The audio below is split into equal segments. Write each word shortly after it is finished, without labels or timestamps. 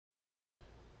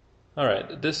All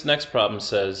right, this next problem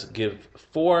says give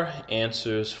 4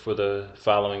 answers for the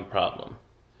following problem.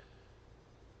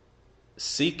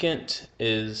 Secant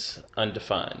is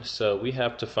undefined, so we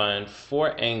have to find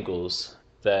 4 angles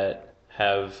that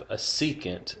have a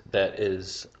secant that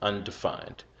is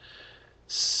undefined.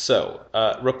 So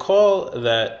recall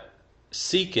that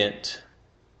secant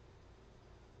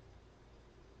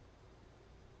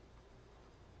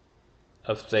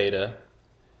of theta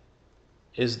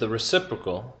is the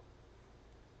reciprocal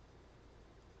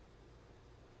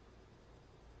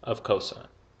of cosine.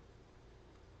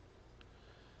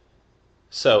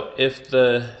 So if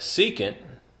the secant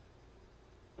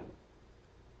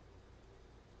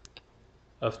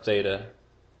of theta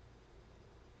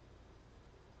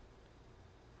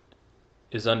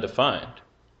is undefined,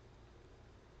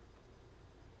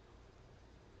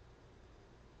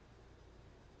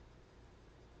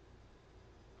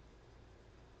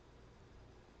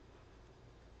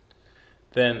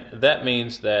 then that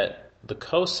means that the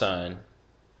cosine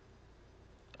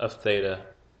of theta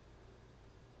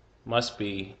must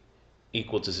be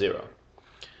equal to 0.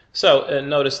 So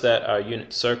notice that our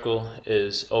unit circle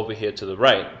is over here to the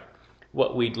right.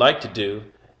 What we'd like to do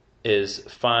is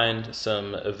find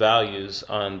some values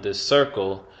on this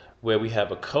circle where we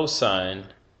have a cosine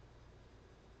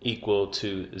equal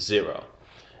to 0.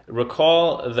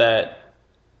 Recall that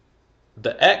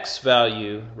the x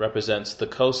value represents the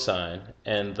cosine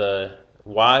and the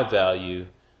y value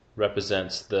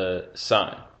represents the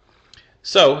sine.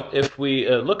 So if we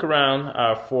look around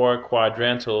our 4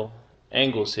 quadrantal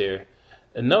angles here,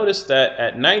 notice that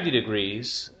at 90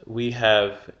 degrees we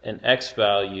have an x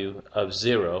value of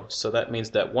 0, so that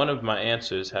means that one of my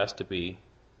answers has to be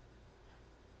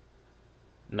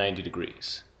 90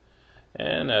 degrees.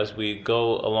 And as we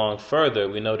go along further,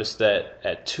 we notice that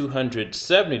at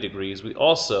 270 degrees we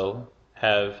also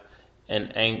have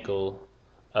an angle,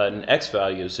 an x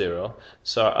value of 0,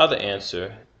 so our other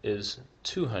answer is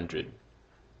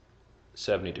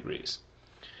 270 degrees.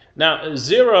 Now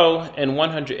 0 and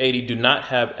 180 do not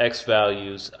have x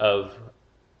values of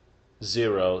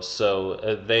 0, so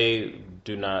they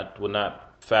will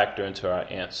not factor into our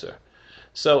answer.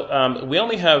 So we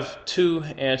only have 2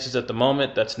 answers at the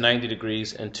moment. That's 90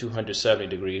 degrees and 270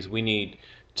 degrees. We need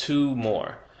 2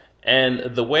 more.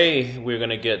 And the way we're going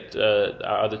to get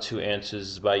our other 2 answers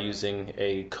is by using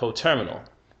a coterminal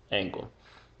angle.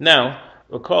 Now,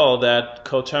 recall that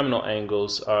coterminal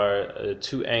angles are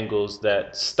 2 angles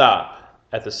that stop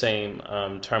at the same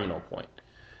terminal point.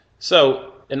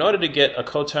 So in order to get a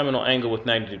coterminal angle with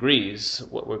 90 degrees,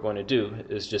 what we're going to do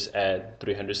is just add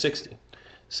 360.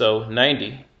 So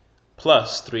 90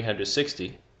 plus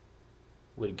 360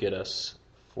 would get us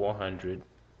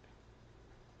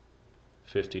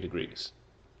 450 degrees.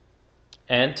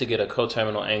 And to get a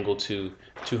coterminal angle to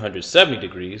 270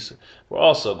 degrees, we're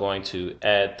also going to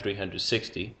add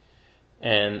 360.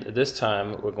 And this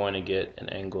time we're going to get an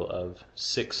angle of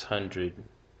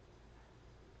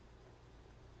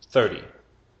 630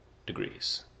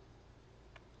 degrees.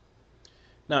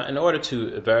 Now, in order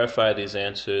to verify these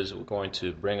answers, we're going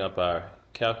to bring up our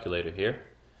calculator here.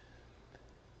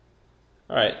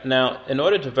 All right, now in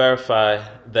order to verify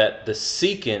that the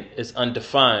secant is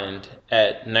undefined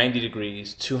at 90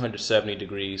 degrees, 270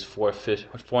 degrees,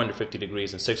 450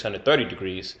 degrees, and 630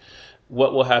 degrees,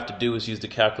 what we'll have to do is use the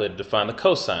calculator to find the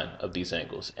cosine of these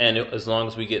angles. And as long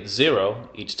as we get 0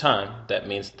 each time, that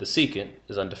means the secant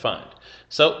is undefined.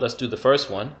 So let's do the first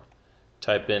one.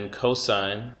 Type in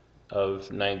cosine of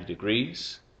 90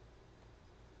 degrees,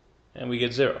 and we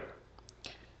get 0.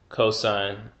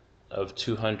 Cosine of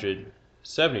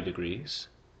 270 degrees,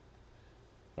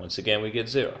 once again we get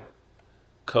 0.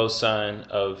 Cosine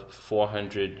of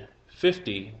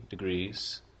 450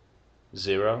 degrees,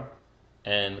 0.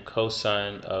 And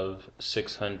cosine of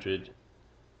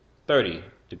 630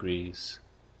 degrees,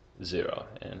 0.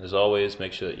 And as always,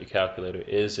 make sure that your calculator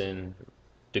is in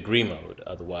degree mode,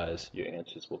 otherwise your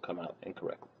answers will come out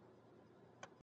incorrectly.